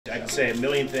I can say a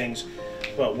million things,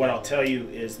 but what I'll tell you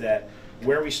is that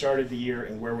where we started the year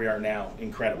and where we are now,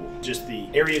 incredible. Just the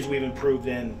areas we've improved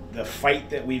in, the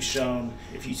fight that we've shown.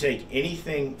 If you take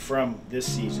anything from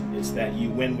this season, it's that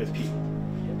you win with people.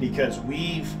 Because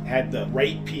we've had the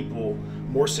right people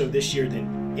more so this year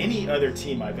than any other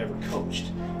team I've ever coached.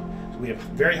 So we have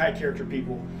very high character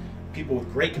people, people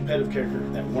with great competitive character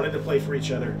that wanted to play for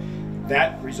each other.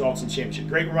 That results in championship.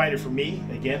 Great reminder for me,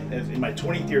 again, in my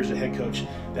 20th year as a head coach,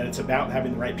 that it's about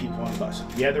having the right people on the bus.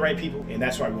 We had the right people, and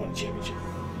that's why we won the championship.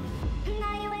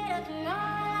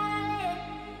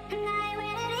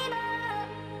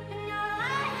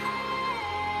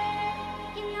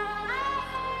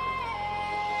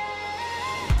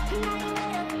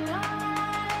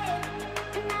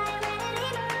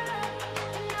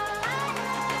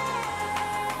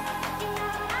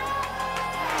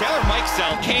 Taylor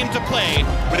Mikesell came to play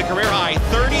with a career-high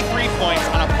 33 points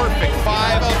on a perfect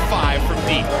 5 of 5 from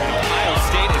deep. And Ohio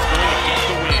State is going to get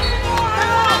the win.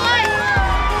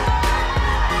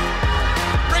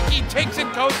 Ricky takes it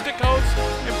coast to coast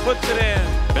and puts it in.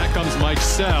 Back comes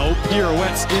Mikesell,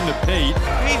 pirouettes in the paint.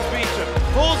 Beats Beecham,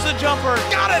 pulls the jumper,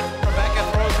 got it! Rebecca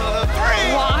throws another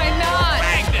three! Why not?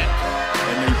 Banged it!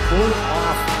 And they pull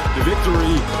off the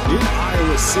victory in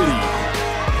Iowa City.